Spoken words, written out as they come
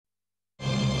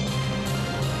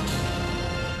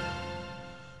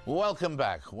Welcome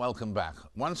back, welcome back.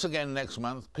 Once again next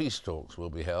month, peace talks will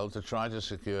be held to try to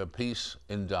secure peace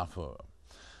in Darfur.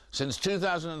 Since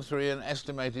 2003, an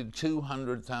estimated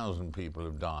 200,000 people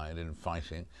have died in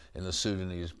fighting in the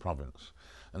Sudanese province,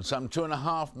 and some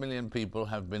 2.5 million people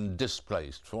have been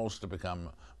displaced, forced to become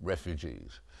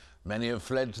refugees. Many have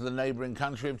fled to the neighbouring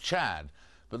country of Chad,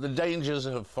 but the dangers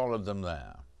have followed them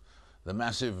there. The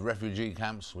massive refugee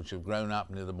camps which have grown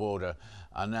up near the border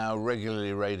are now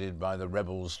regularly raided by the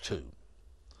rebels too.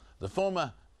 The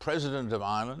former President of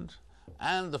Ireland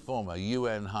and the former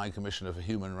UN High Commissioner for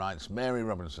Human Rights, Mary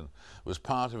Robinson, was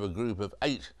part of a group of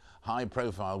 8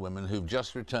 high-profile women who've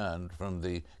just returned from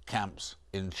the camps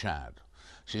in Chad.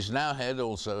 She's now head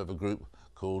also of a group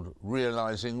called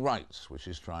Realising Rights, which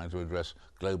is trying to address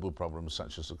global problems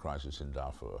such as the crisis in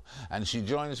Darfur. And she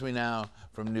joins me now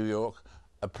from New York.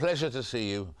 A pleasure to see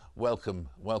you. Welcome,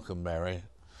 welcome, Mary.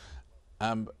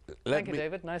 Thank you,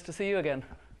 David. Nice to see you again.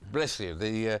 Bless you.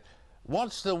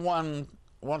 Is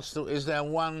there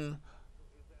one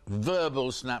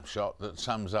verbal snapshot that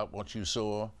sums up what you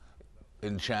saw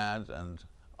in Chad and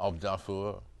of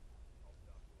Darfur?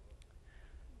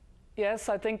 Yes,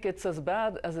 I think it's as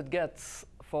bad as it gets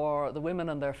for the women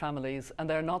and their families, and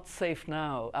they're not safe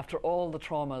now after all the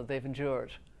trauma they've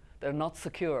endured. They're not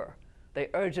secure. They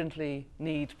urgently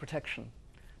need protection.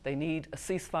 They need a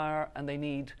ceasefire and they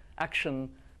need action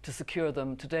to secure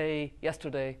them today,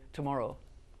 yesterday, tomorrow.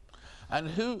 And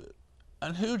who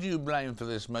do you blame for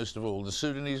this most of all? The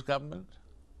Sudanese government?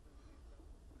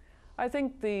 I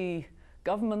think the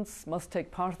governments must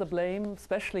take part of the blame,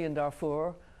 especially in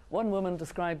Darfur. One woman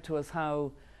described to us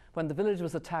how when the village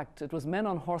was attacked, it was men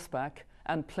on horseback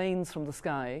and planes from the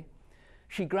sky.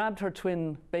 She grabbed her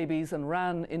twin babies and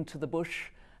ran into the bush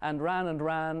and ran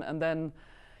and then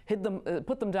hid them,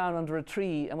 put them down under a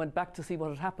tree and went back to see what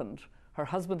had happened. Her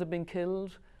husband had been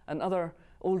killed, another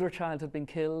older child had been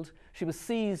killed. She was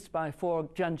seized by 4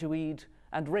 Janjaweed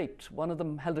and raped. One of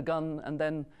them held a gun and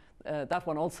then that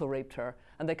one also raped her.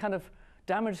 And they kind of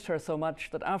damaged her so much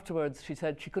that afterwards she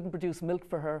said she couldn't produce milk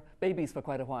for her babies for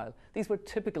quite a while. These were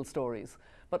typical stories.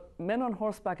 But Men on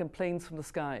Horseback and Planes from the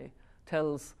Sky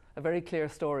tells a very clear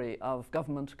story of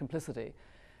government complicity.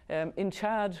 In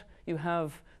Chad, you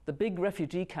have the big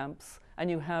refugee camps,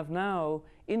 and you have now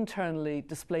internally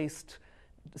displaced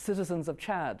citizens of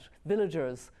Chad,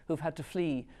 villagers who've had to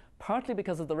flee, partly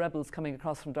because of the rebels coming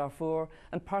across from Darfur,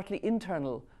 and partly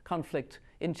internal conflict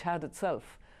in Chad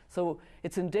itself. So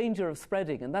it's in danger of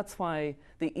spreading, and that's why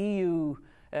the EU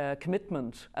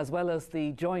commitment, as well as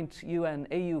the joint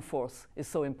UN-AU force, is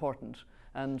so important.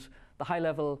 And the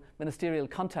high-level ministerial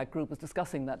contact group is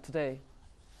discussing that today.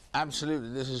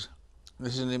 Absolutely, this is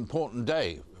an important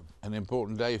day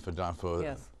for Darfur.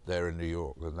 Yes. There in New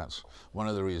York, and that's one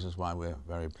of the reasons why we're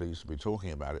very pleased to be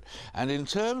talking about it. And in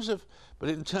terms of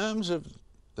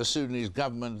the Sudanese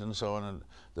government and so on, and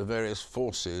the various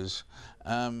forces,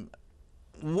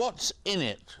 what's in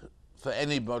it for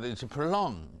anybody to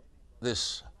prolong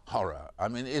this horror? I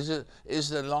mean, is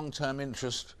the long-term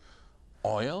interest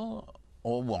oil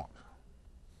or what?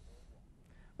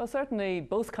 Well, certainly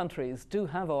both countries do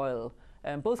have oil,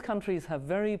 and both countries have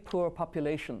very poor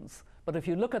populations. But if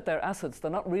you look at their assets,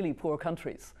 they're not really poor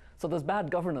countries. So there's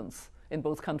bad governance in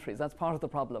both countries. That's part of the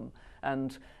problem.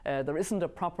 And there isn't a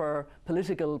proper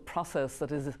political process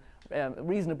that is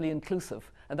reasonably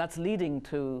inclusive. And that's leading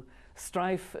to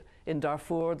strife in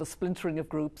Darfur, the splintering of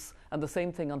groups, and the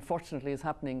same thing, unfortunately, is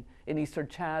happening in eastern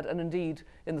Chad and indeed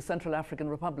in the Central African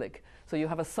Republic. So you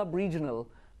have a sub-regional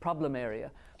problem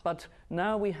area. But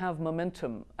now we have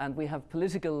momentum and we have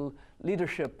political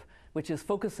leadership which is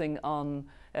focusing on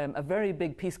a very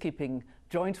big peacekeeping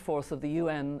joint force of the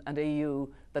UN and AU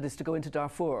that is to go into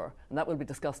Darfur, and that will be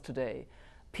discussed today.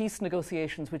 Peace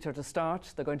negotiations which are to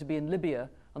start, they're going to be in Libya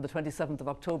on the 27th of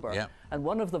October. Yeah. And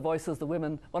one of the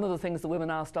things the women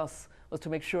asked us was to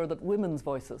make sure that women's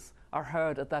voices are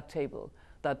heard at that table,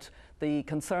 that the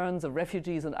concerns of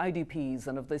refugees and IDPs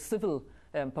and of the civil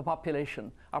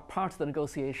population are part of the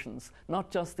negotiations,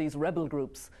 not just these rebel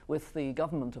groups with the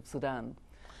government of Sudan.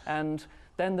 And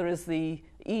then there is the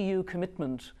EU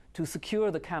commitment to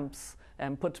secure the camps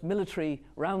and put military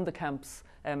around the camps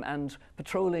and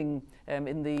patrolling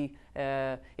in the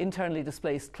internally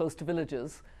displaced close to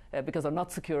villages because they're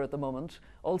not secure at the moment.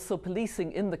 Also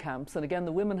policing in the camps, and again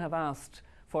the women have asked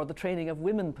for the training of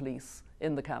women police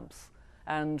in the camps.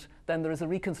 And then there is a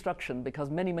reconstruction because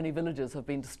many, many villages have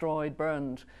been destroyed,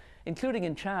 burned, including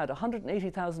in Chad.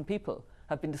 180,000 people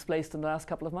have been displaced in the last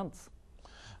couple of months.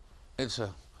 It's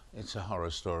a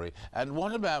horror story. And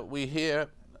what about, we hear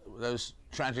those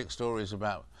tragic stories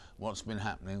about what's been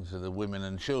happening to the women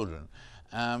and children.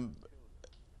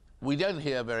 We don't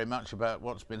hear very much about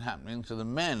what's been happening to the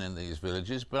men in these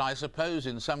villages, but I suppose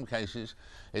in some cases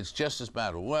it's just as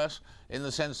bad or worse, in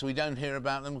the sense that we don't hear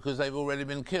about them because they've already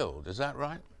been killed. Is that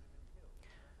right?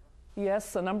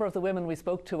 Yes, a number of the women we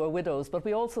spoke to are widows, but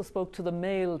we also spoke to the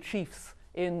male chiefs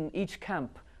in each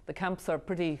camp. The camps are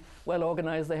pretty well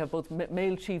organised. They have both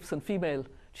male chiefs and female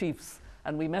chiefs,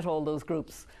 and we met all those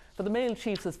groups. For the male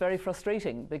chiefs, it's very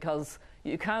frustrating because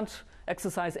you can't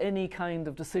exercise any kind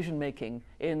of decision-making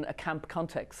in a camp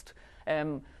context.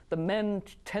 The men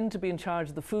tend to be in charge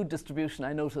of the food distribution,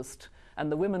 I noticed,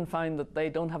 and the women find that they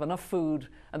don't have enough food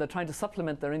and they're trying to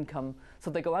supplement their income, so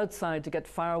they go outside to get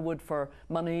firewood for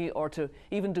money or to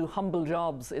even do humble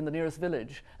jobs in the nearest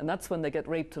village, and that's when they get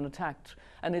raped and attacked.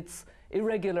 And it's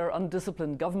irregular,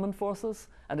 undisciplined government forces,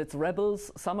 and it's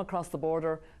rebels, some across the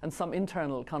border and some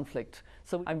internal conflict.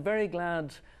 So I'm very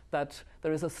glad that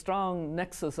there is a strong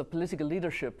nexus of political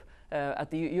leadership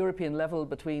at the European level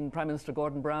between Prime Minister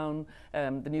Gordon Brown,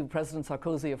 the new President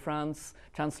Sarkozy of France,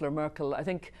 Chancellor Merkel. I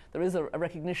think there is a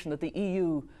recognition that the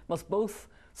EU must both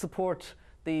support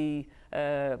the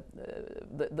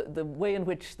way in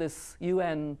which this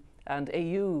UN and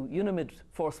AU UNAMID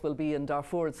force will be in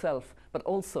Darfur itself, but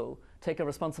also take a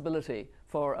responsibility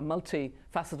for a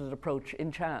multifaceted approach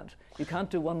in Chad. You can't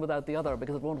do one without the other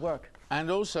because it won't work. And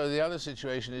also the other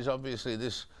situation is obviously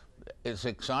this, it's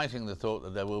exciting the thought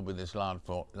that there will be this large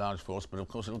force, but of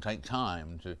course it'll take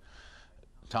time to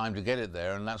get it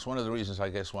there, and that's one of the reasons, I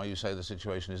guess, why you say the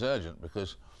situation is urgent,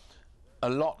 because a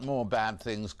lot more bad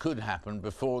things could happen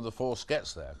before the force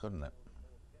gets there, couldn't it?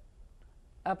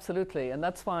 Absolutely, and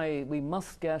that's why we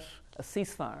must get a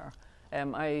ceasefire.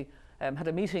 I had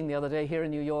a meeting the other day here in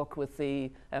New York with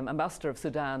the ambassador of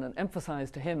Sudan and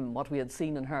emphasized to him what we had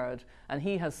seen and heard. And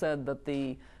he has said that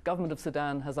the government of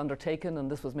Sudan has undertaken, and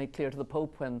this was made clear to the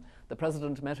Pope when the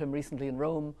president met him recently in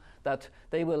Rome, that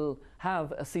they will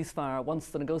have a ceasefire once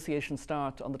the negotiations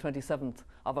start on the 27th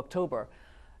of October.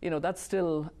 You know, that's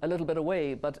still a little bit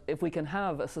away, but if we can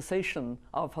have a cessation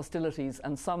of hostilities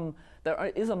and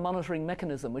there is a monitoring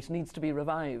mechanism which needs to be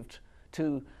revived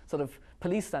to sort of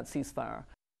police that ceasefire.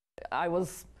 I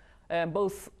was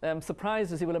both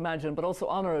surprised, as you will imagine, but also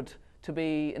honoured to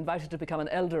be invited to become an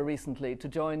elder recently, to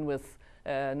join with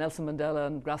Nelson Mandela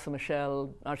and Graça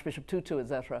Machel, Archbishop Tutu,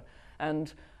 etc.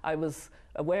 And I was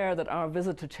aware that our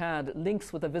visit to Chad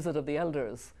links with a visit of the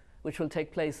elders, which will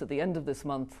take place at the end of this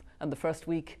month and the first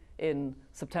week in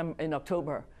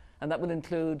October. And that will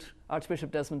include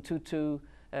Archbishop Desmond Tutu,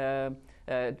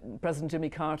 President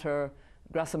Jimmy Carter,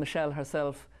 Graça Machel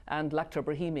herself, and Lakhdar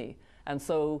Brahimi. And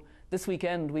so this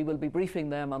weekend we will be briefing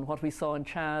them on what we saw in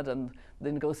Chad and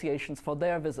the negotiations for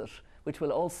their visit, which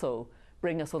will also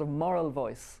bring a sort of moral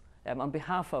voice on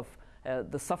behalf of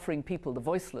the suffering people, the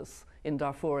voiceless, in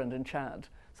Darfur and in Chad.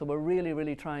 So we're really,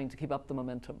 really trying to keep up the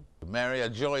momentum. Mary, a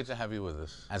joy to have you with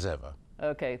us, as ever.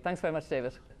 Okay, thanks very much,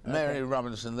 David. Mary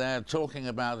Robinson there, talking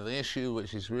about the issue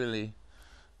which is really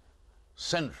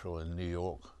central in New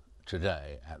York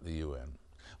today at the UN.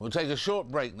 We'll take a short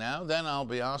break now, then I'll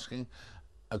be asking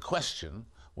a question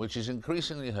which is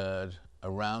increasingly heard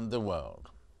around the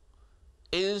world.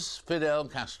 Is Fidel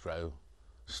Castro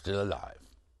still alive?